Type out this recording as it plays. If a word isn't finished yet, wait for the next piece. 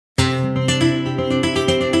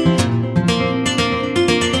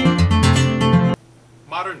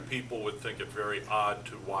people would think it very odd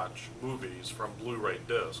to watch movies from Blu-ray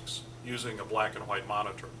discs using a black and white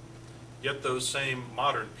monitor. Yet those same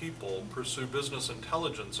modern people pursue business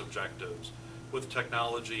intelligence objectives with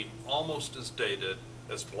technology almost as dated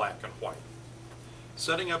as black and white.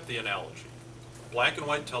 Setting up the analogy, black and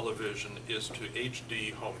white television is to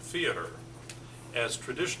HD home theater as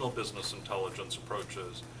traditional business intelligence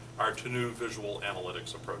approaches are to new visual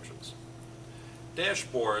analytics approaches.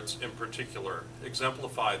 Dashboards, in particular,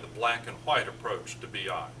 exemplify the black and white approach to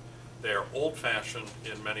BI. They are old-fashioned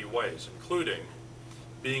in many ways, including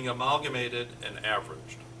being amalgamated and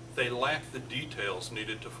averaged. They lack the details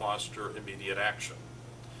needed to foster immediate action.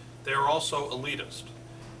 They are also elitist.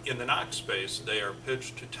 In the knock space, they are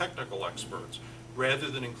pitched to technical experts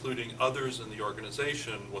rather than including others in the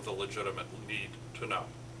organization with a legitimate need to know.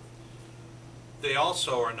 They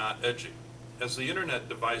also are not edgy. As the internet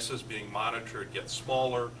devices being monitored get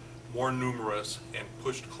smaller, more numerous, and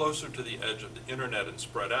pushed closer to the edge of the internet and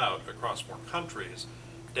spread out across more countries,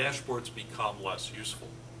 dashboards become less useful.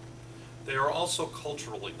 They are also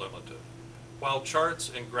culturally limited. While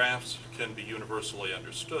charts and graphs can be universally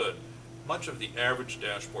understood, much of the average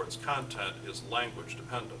dashboard's content is language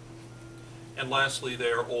dependent. And lastly,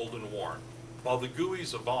 they are old and worn. While the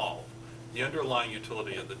GUIs evolve, the underlying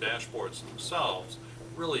utility of the dashboards themselves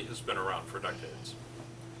really has been around for decades.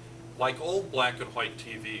 Like old black and white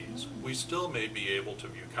TVs, we still may be able to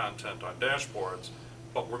view content on dashboards,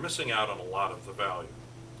 but we're missing out on a lot of the value.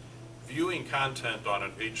 Viewing content on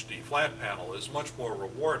an HD flat panel is much more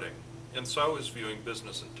rewarding, and so is viewing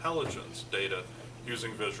business intelligence data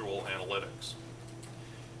using visual analytics.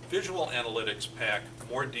 Visual analytics pack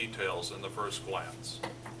more details in the first glance,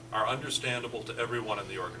 are understandable to everyone in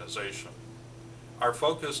the organization, are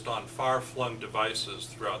focused on far-flung devices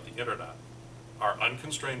throughout the internet, are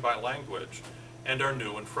unconstrained by language, and are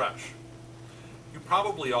new and fresh. You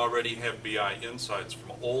probably already have BI insights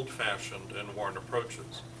from old-fashioned and worn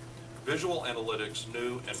approaches. Visual analytics'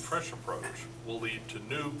 new and fresh approach will lead to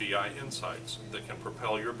new BI insights that can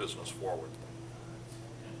propel your business forward.